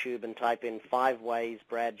YouTube and type in 5 ways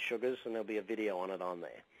Brad Sugars, and there'll be a video on it on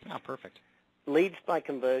there. Ah, perfect. Leads by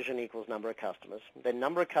conversion equals number of customers. Then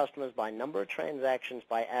number of customers by number of transactions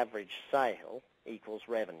by average sale equals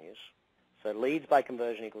revenues. So leads by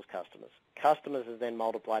conversion equals customers. Customers is then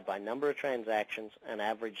multiplied by number of transactions and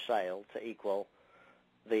average sale to equal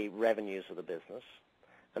the revenues of the business.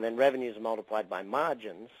 And then revenues are multiplied by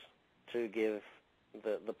margins to give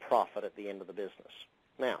the profit at the end of the business.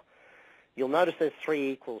 Now, you'll notice there's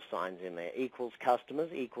 3 equal signs in there. Equals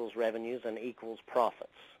customers, equals revenues, and equals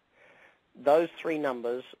profits. Those 3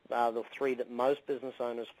 numbers are the 3 that most business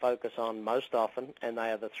owners focus on most often, and they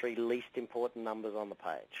are the 3 least important numbers on the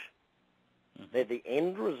page. They're the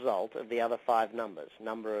end result of the other 5 numbers: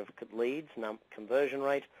 number of leads, conversion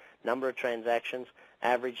rate, number of transactions,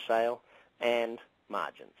 average sale, and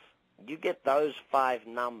margins. You get those 5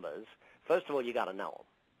 numbers, first of all, you got to know them.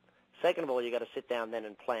 Second of all, you got to sit down then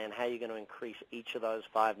and plan how you're going to increase each of those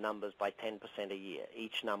 5 numbers by 10% a year,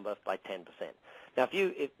 each number by 10%. Now,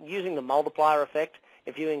 if using the multiplier effect,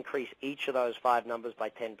 if you increase each of those 5 numbers by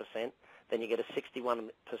 10%, then you get a 61%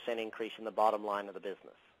 increase in the bottom line of the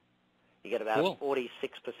business. You get about a 46%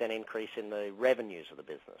 increase in the revenues of the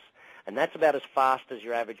business. And that's about as fast as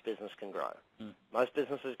your average business can grow. Most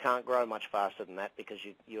businesses can't grow much faster than that because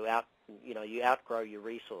you outgrow your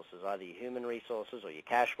resources, either your human resources or your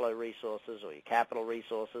cash flow resources or your capital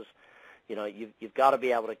resources. You've got to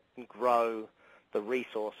be able to grow the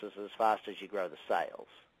resources as fast as you grow the sales.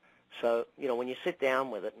 So, when you sit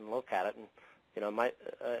down with it and look at it, and,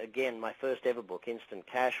 my first ever book, Instant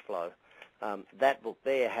Cash Flow, that book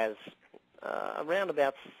there has around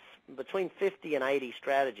about between 50 and 80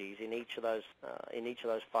 strategies in each of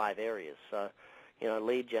those 5 areas. So,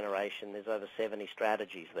 lead generation, there's over 70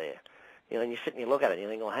 strategies there. And you sit and you look at it and you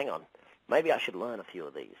think, well, hang on, maybe I should learn a few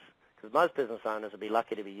of these. Because most business owners would be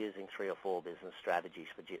lucky to be using 3 or 4 business strategies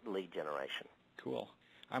for lead generation. Cool.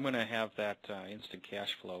 I'm going to have that Instant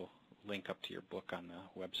Cash Flow link up to your book on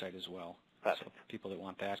the website as well. Perfect. So people that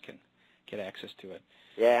want that can get access to it.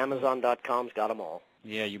 Yeah, Amazon.com's got them all.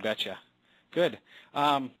 Yeah, you betcha. Good.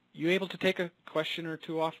 You able to take a question or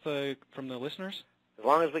 2 from the listeners? As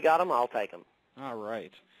long as we got them, I'll take them. All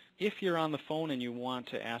right. If you're on the phone and you want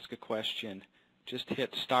to ask a question, just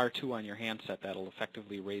hit *2 on your handset. That'll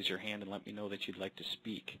effectively raise your hand and let me know that you'd like to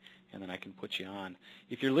speak, and then I can put you on.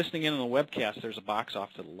 If you're listening in on the webcast, there's a box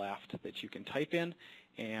off to the left that you can type in,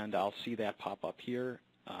 and I'll see that pop up here.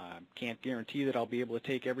 Can't guarantee that I'll be able to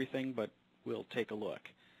take everything, but we'll take a look.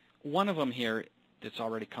 One of them here that's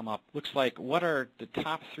already come up looks like, what are the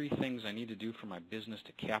top 3 things I need to do for my business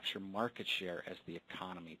to capture market share as the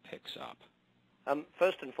economy picks up?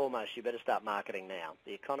 First and foremost, you better start marketing now.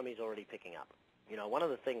 The economy's already picking up. You know, one of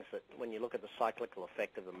the things that when you look at the cyclical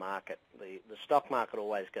effect of the market, the stock market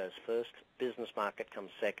always goes first, business market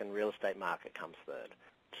comes second, real estate market comes third.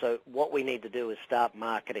 So what we need to do is start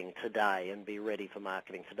marketing today and be ready for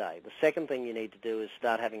marketing today. The second thing you need to do is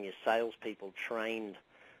start having your salespeople trained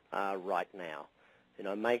right now. You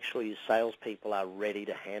know, make sure your salespeople are ready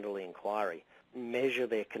to handle the inquiry. Measure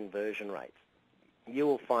their conversion rates. You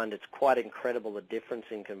will find it's quite incredible the difference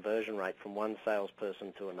in conversion rate from one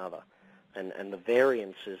salesperson to another. And the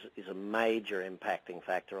variance is a major impacting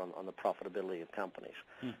factor on the profitability of companies.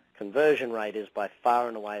 Conversion rate is by far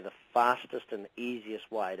and away the fastest and easiest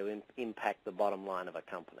way to impact the bottom line of a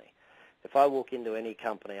company. If I walk into any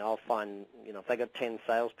company, I'll find, you know, if they've got 10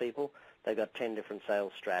 salespeople, they've got 10 different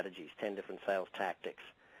sales strategies, 10 different sales tactics.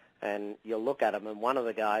 And you'll look at them, and one of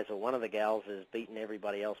the guys or one of the gals is beating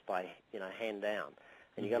everybody else by, you know, hand down.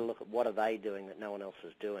 And you've got to look at what are they doing that no one else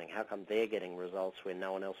is doing. How come they're getting results when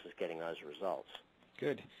no one else is getting those results?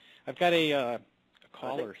 Good. I've got a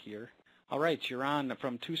caller here. All right, you're on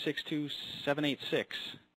from 262-786.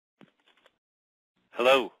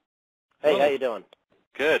 Hello. Hey, how you doing?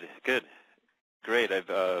 Good, good. Great.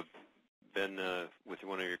 I've been with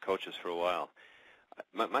one of your coaches for a while.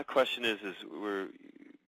 My question is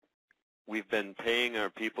we've been paying our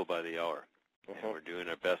people by the hour. And we're doing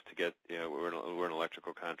our best to get, you know, we're an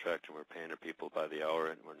electrical contractor, and we're paying our people by the hour,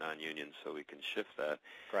 and we're non-union, so we can shift that.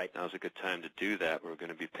 Right. Now's a good time to do that. We're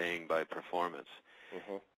going to be paying by performance.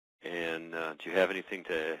 And do you have anything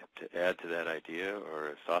to add to that idea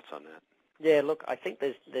or thoughts on that? Yeah, look, I think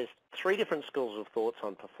there's 3 different schools of thoughts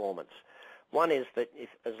on performance. One is that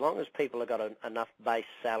as long as people have got enough base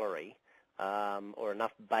salary or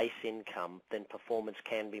enough base income, then performance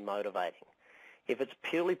can be motivating. If it's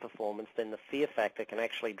purely performance, then the fear factor can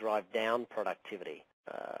actually drive down productivity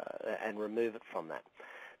and remove it from that.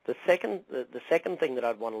 The second thing that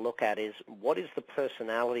I'd want to look at is what is the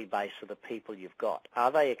personality base of the people you've got?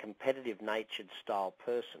 Are they a competitive-natured style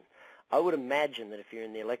person? I would imagine that if you're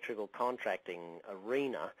in the electrical contracting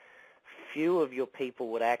arena, few of your people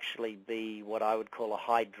would actually be what I would call a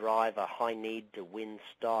high driver, high need to win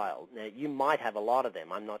style. Now, you might have a lot of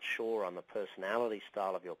them. I'm not sure on the personality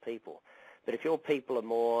style of your people. But if your people are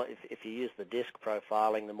more, if you use the disc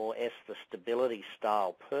profiling, the more the stability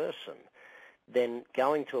style person, then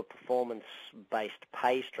going to a performance-based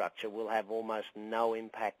pay structure will have almost no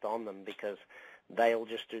impact on them because they'll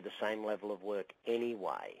just do the same level of work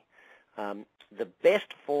anyway. The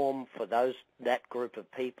best form for that group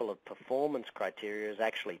of people of performance criteria is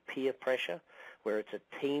actually peer pressure, where it's a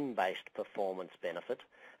team-based performance benefit,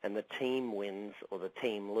 and the team wins or the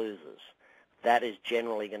team loses. That is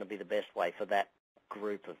generally going to be the best way for that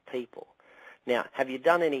group of people. Now, have you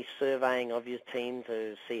done any surveying of your team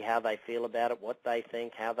to see how they feel about it, what they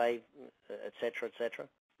think, how they, et cetera, et cetera?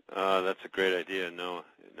 That's a great idea. No,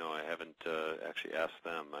 I haven't actually asked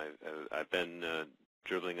them. I've been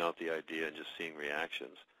dribbling out the idea and just seeing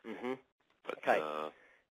reactions. But, okay.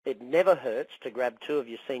 It never hurts to grab 2 of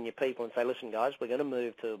your senior people and say, listen, guys, we're going to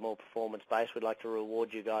move to a more performance-based. We'd like to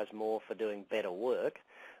reward you guys more for doing better work.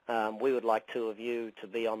 We would like 2 of you to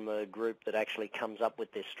be on the group that actually comes up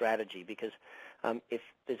with this strategy because if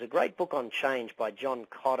there's a great book on change by John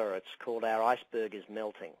Cotter. It's called Our Iceberg is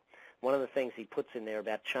Melting. One of the things he puts in there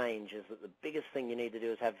about change is that the biggest thing you need to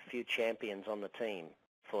do is have a few champions on the team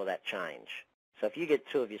for that change. So if you get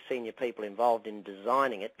 2 of your senior people involved in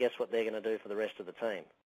designing it, guess what they're going to do for the rest of the team?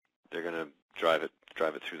 They're going to drive it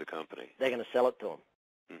through the company. They're going to sell it to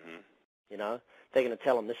them. You know, they're going to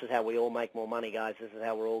tell them, this is how we all make more money, guys. This is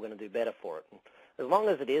how we're all going to do better for it. And as long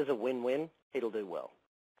as it is a win-win, it'll do well.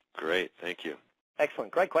 Great. Thank you.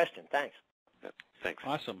 Excellent. Great question. Thanks. Yep. Thanks.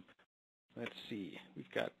 Awesome. Let's see.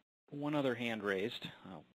 We've got one other hand raised.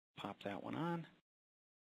 I'll pop that one on.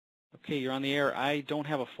 Okay, you're on the air. I don't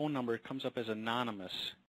have a phone number. It comes up as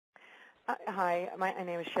anonymous. Hi, my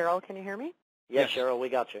name is Cheryl. Can you hear me? Yes, Cheryl, we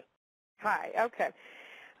got you. Hi, okay.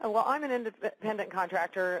 Well, I'm an independent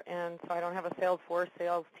contractor, and so I don't have a sales force,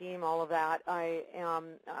 sales team, all of that. I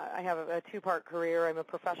have a 2-part career. I'm a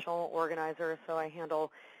professional organizer, so I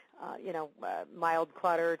handle, mild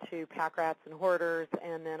clutter to pack rats and hoarders,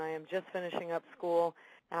 and then I am just finishing up school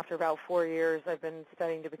after about 4 years, I've been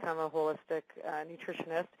studying to become a holistic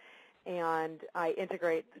nutritionist, and I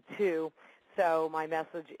integrate the two. So my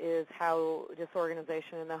message is how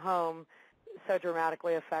disorganization in the home so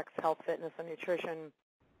dramatically affects health, fitness, and nutrition.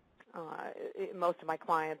 Most of my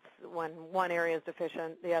clients, when one area is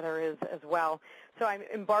deficient, the other is as well. So I'm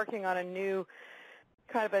embarking on a new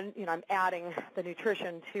kind of I'm adding the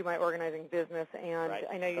nutrition to my organizing business, and right.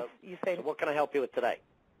 I know you say. So what can I help you with today?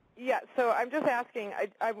 Yeah, so I'm just asking,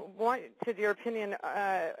 I wanted your opinion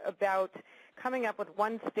about coming up with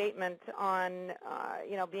one statement on,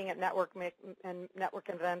 being at network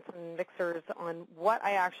events and mixers on what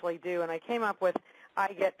I actually do, and I came up with,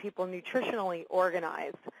 I get people nutritionally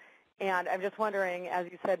organized. And I'm just wondering, as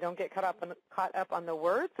you said, don't get caught up on the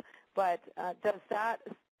words, but does that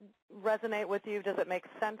resonate with you? Does it make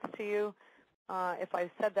sense to you? If I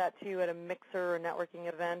said that to you at a mixer or networking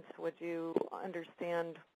event, would you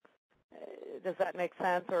understand? Does that make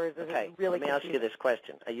sense, or is it really let me ask you this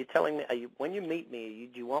question. Are you telling me, when you meet me,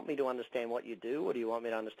 do you want me to understand what you do, or do you want me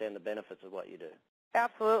to understand the benefits of what you do?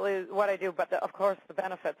 Absolutely what I do, but of course the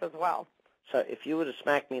benefits as well. So if you were to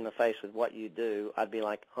smack me in the face with what you do, I'd be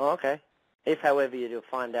like, oh, okay. If, however, you do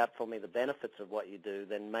find out for me the benefits of what you do,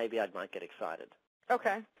 then maybe I might get excited.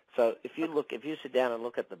 Okay. So if you sit down and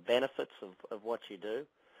look at the benefits of what you do,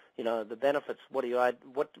 the benefits, what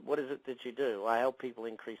is it that you do? I help people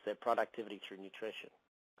increase their productivity through nutrition.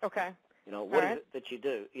 Okay. What is it that you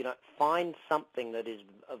do? Find something that is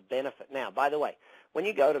of benefit. Now, by the way, when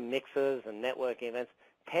you go to mixers and networking events,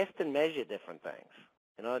 test and measure different things.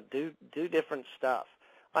 Do different stuff.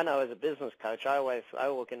 I know as a business coach, I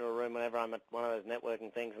walk into a room whenever I'm at one of those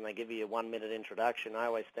networking things and they give you a 1-minute introduction. I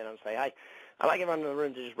always stand up and say, hey, I'd like everyone in the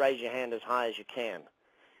room to just raise your hand as high as you can.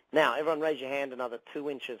 Now, everyone raise your hand another 2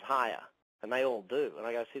 inches higher, and they all do. And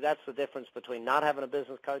I go, see, that's the difference between not having a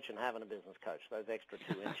business coach and having a business coach, those extra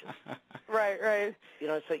 2 inches. Right.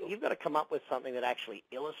 So you've got to come up with something that actually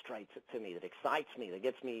illustrates it to me, that excites me, that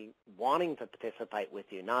gets me wanting to participate with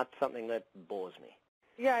you, not something that bores me.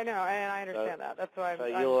 Yeah, I know, and I understand that. That's why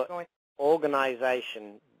I'm your going.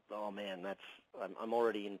 Organization, oh man, I'm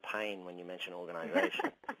already in pain when you mention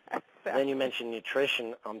organization. Then you mention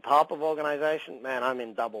nutrition on top of organization. Man, I'm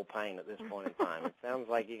in double pain at this point in time. It sounds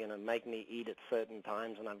like you're going to make me eat at certain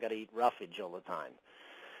times, and I've got to eat roughage all the time.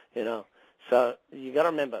 So you got to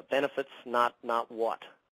remember benefits, not what.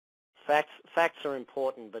 Facts are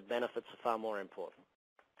important, but benefits are far more important.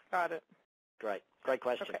 Got it. Great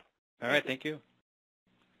question. Okay. All right, thank you.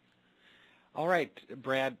 All right,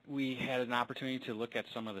 Brad, we had an opportunity to look at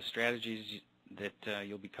some of the strategies that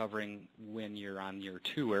you'll be covering when you're on your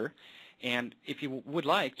tour. And if you would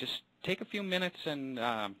like, just take a few minutes and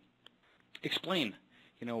explain,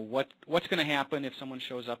 what's going to happen if someone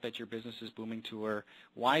shows up at your Business is Booming tour.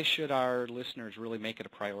 Why should our listeners really make it a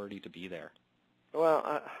priority to be there?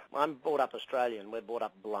 Well, I'm brought up Australian. We're brought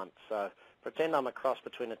up blunt. So pretend I'm a cross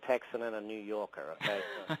between a Texan and a New Yorker, okay?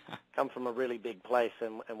 So come from a really big place,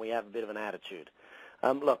 and we have a bit of an attitude.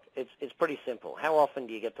 Look, it's pretty simple. How often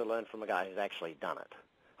do you get to learn from a guy who's actually done it?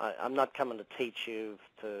 I'm not coming to teach you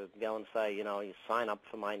to go and say, you sign up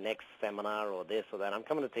for my next seminar or this or that. I'm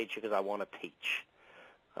coming to teach you because I want to teach.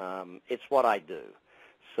 It's what I do.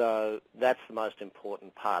 So that's the most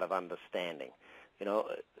important part of understanding.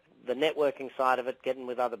 The networking side of it, getting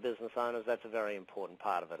with other business owners, that's a very important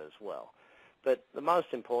part of it as well. But the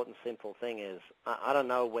most important simple thing is, I don't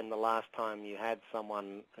know when the last time you had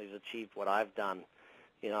someone who's achieved what I've done.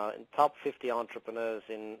 In top 50 entrepreneurs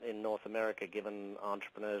in North America given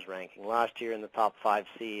entrepreneurs ranking. Last year in the top 5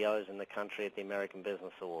 CEOs in the country at the American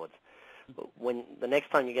Business Awards. When the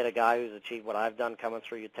next time you get a guy who's achieved what I've done coming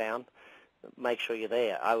through your town, make sure you're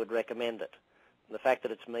there. I would recommend it. The fact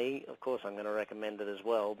that it's me, of course, I'm going to recommend it as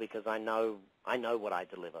well because I know what I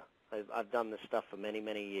deliver. I've done this stuff for many,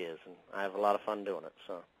 many years, and I have a lot of fun doing it.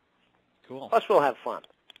 So, cool. Plus, we'll have fun.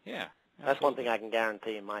 Yeah, absolutely. That's one thing I can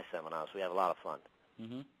guarantee in my seminars. We have a lot of fun.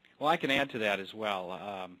 Mm-hmm. Well, I can add to that as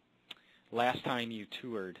well. Last time you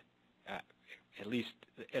toured, at least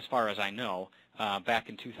as far as I know, back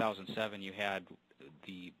in 2007, you had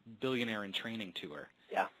the Billionaire in Training tour.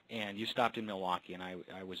 Yeah. And you stopped in Milwaukee, and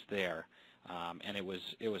I was there. And it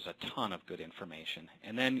was a ton of good information.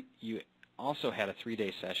 And then you also had a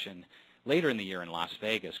 3-day session later in the year in Las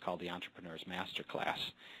Vegas called the Entrepreneur's Masterclass.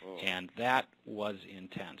 Oh. And that was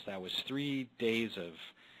intense. That was 3 days of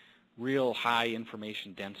real high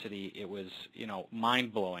information density. It was,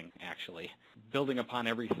 mind-blowing, actually, building upon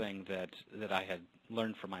everything that I had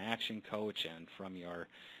learned from my Action Coach and from your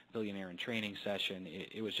Billionaire in Training session.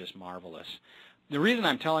 It was just marvelous. The reason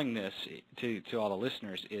I'm telling this to all the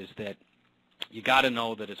listeners is that you got to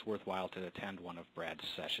know that it's worthwhile to attend one of Brad's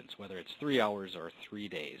sessions, whether it's 3 hours or 3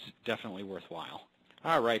 days. Definitely worthwhile.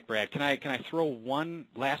 All right, Brad, can I throw one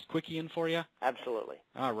last quickie in for you? Absolutely.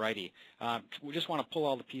 All righty. We just want to pull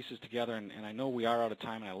all the pieces together, and I know we are out of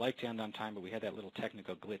time, and I like to end on time, but we had that little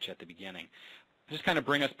technical glitch at the beginning. Just kind of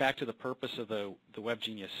bring us back to the purpose of the Web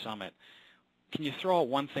Genius Summit. Can you throw out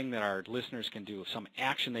one thing that our listeners can do, some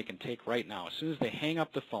action they can take right now? As soon as they hang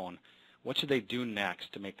up the phone, what should they do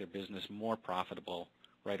next to make their business more profitable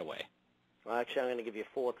right away? Well, actually, I'm going to give you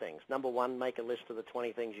 4 things. Number 1, make a list of the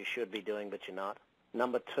 20 things you should be doing but you're not.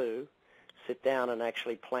 Number 2, sit down and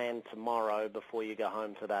actually plan tomorrow before you go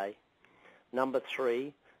home today. Number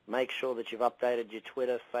 3, make sure that you've updated your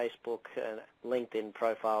Twitter, Facebook, and LinkedIn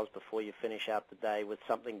profiles before you finish out the day with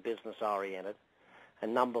something business-oriented.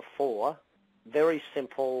 And number 4, very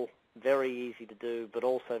simple, very easy to do, but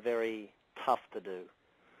also very tough to do.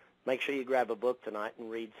 Make sure you grab a book tonight and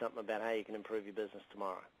read something about how you can improve your business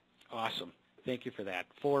tomorrow. Awesome. Thank you for that.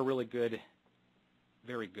 4 really good,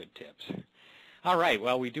 very good tips. All right.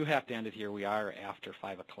 Well, we do have to end it here. We are after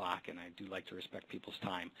 5 o'clock, and I do like to respect people's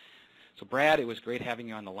time. So, Brad, it was great having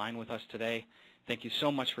you on the line with us today. Thank you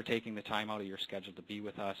so much for taking the time out of your schedule to be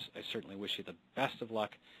with us. I certainly wish you the best of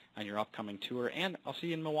luck on your upcoming tour, and I'll see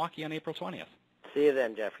you in Milwaukee on April 20th. See you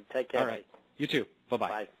then, Jeffrey. Take care. All right. You too. Bye-bye.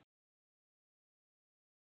 Bye.